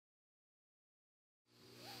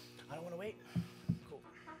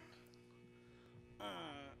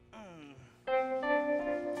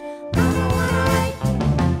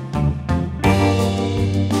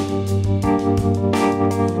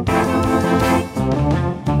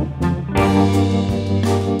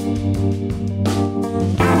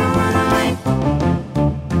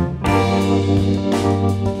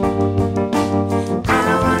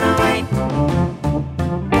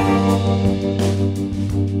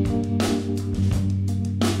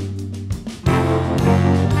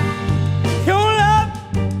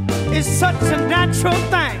sure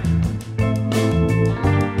thing.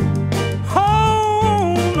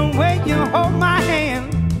 Oh, the way you hold my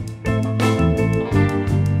hand.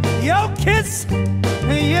 Your kiss,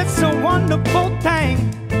 it's a wonderful thing.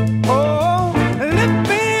 Oh, lift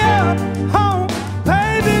me up, oh,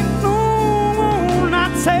 baby, ooh, I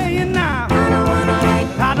tell you now,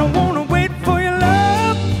 I don't wanna wait for your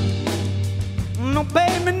love. No,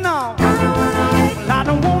 baby, no. Well, I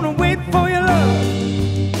don't wanna wait for your love.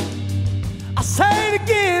 I say it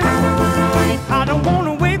again, I don't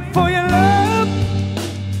wanna wait for your love.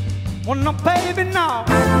 Well, no, baby, no.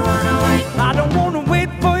 I don't wanna wait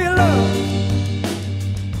for your love.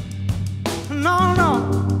 No, no.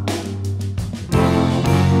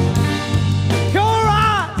 Your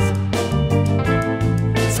eyes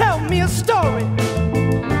tell me a story,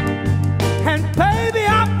 and baby,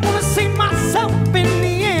 I wanna see myself in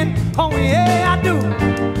the end. Oh yeah, I do.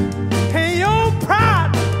 And your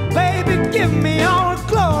pride, baby, give me all the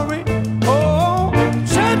glory. Oh,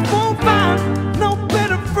 church won't find no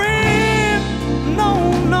better friend. No,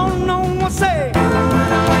 no, no, I say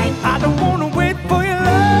I don't wanna wait for your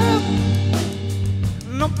love.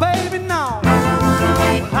 No, baby, no.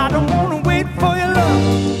 I don't wanna wait for your love.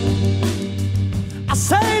 I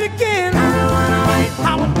say it again,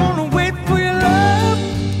 I don't wanna wait for your love.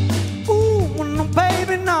 Ooh, no,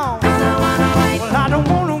 baby, no. Well, I don't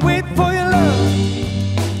wanna wait for your love.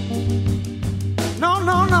 No,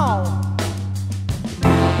 no, no.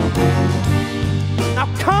 Now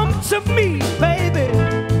come to me, baby,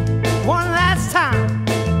 one last time.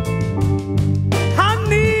 I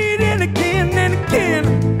need it again and again.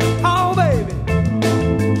 Oh, baby.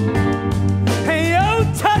 Hey, your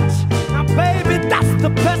touch, now, baby, that's the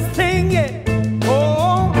best thing yet.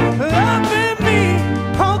 Oh, loving me,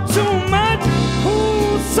 oh, too much.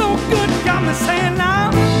 Ooh, so good, got me saying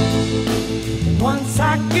now. Once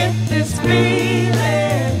I get this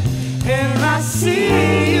feeling and I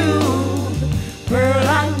see you, girl,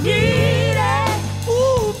 I need it.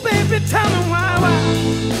 Ooh, baby, tell me why.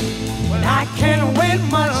 Well, I can't wait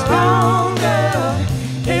much longer.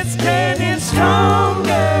 It's getting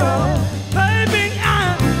stronger. Baby,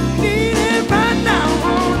 I need it right now.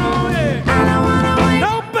 Oh, no, yeah. I don't wanna wait.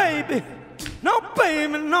 No, baby. No,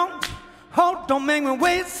 baby, no. Oh, don't make me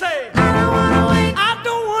wait. Say, I don't wanna wait. I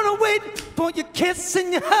don't wanna wait for your kiss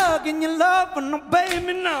and your hug and your love. But no,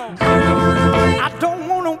 baby, no. I don't wanna wait. I don't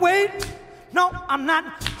wanna wait. No, I'm not.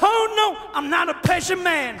 Oh, no, I'm not a patient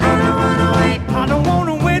man. I don't wanna wait. I don't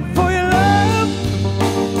wanna wait for your love.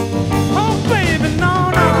 Oh, baby, no,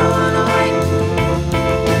 no. I don't wanna wait.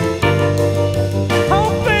 Oh,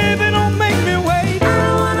 baby, don't make me wait. I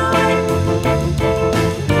don't wanna wait.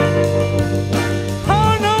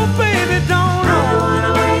 Oh, no, baby, don't. I don't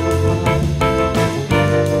wanna wait.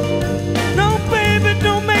 No, baby,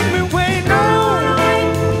 don't make me wait. No. I don't wanna wait.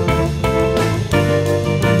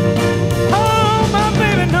 Oh, my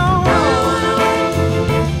baby, no. I don't wanna wait.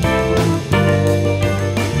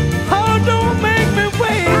 Oh, don't make me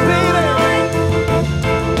wait, baby.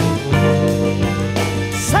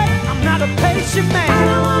 Say I'm not a patient man. I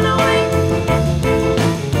don't wanna wait.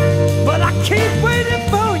 But I keep waiting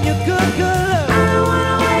for your good, good love. I don't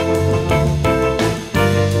wanna wait.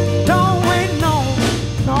 Don't wait, no,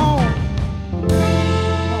 no, no.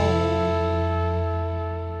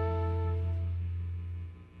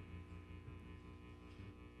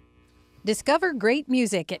 Discover great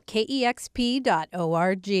music at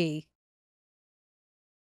KEXP.org.